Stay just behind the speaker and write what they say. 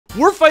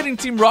We're fighting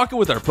Team Rocket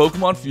with our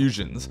Pokemon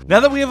fusions. Now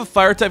that we have a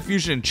Fire-type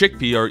fusion in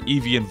Chickpea, our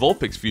Eevee and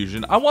Vulpix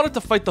fusion, I wanted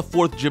to fight the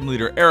 4th gym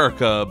leader,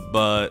 Erica,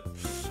 but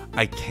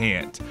I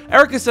can't.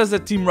 Erica says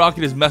that Team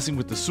Rocket is messing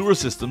with the sewer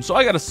system, so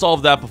I gotta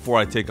solve that before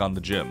I take on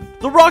the gym.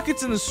 The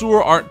Rockets in the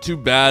sewer aren't too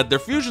bad. Their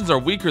fusions are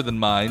weaker than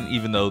mine,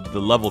 even though the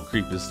level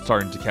creep is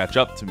starting to catch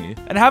up to me.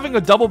 And having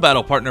a double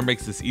battle partner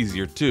makes this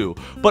easier too.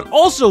 But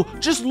also,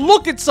 just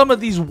look at some of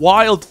these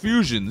wild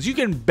fusions. You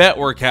can bet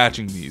we're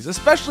catching these,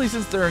 especially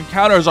since their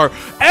encounters are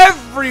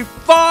every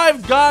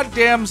 5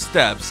 goddamn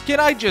steps. Can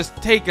I just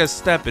take a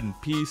step in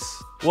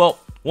peace? Well,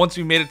 once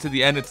we made it to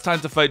the end, it's time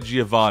to fight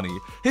Giovanni.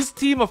 His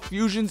team of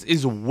fusions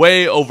is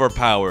way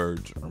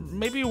overpowered. Or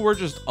maybe we're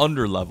just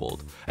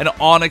underleveled. An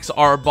Onyx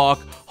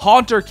Arbok,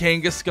 Haunter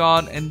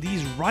Kangaskhan, and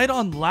these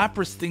Rhydon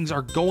Lapras things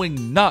are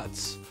going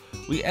nuts.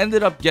 We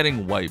ended up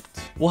getting wiped.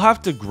 We'll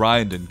have to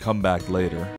grind and come back later.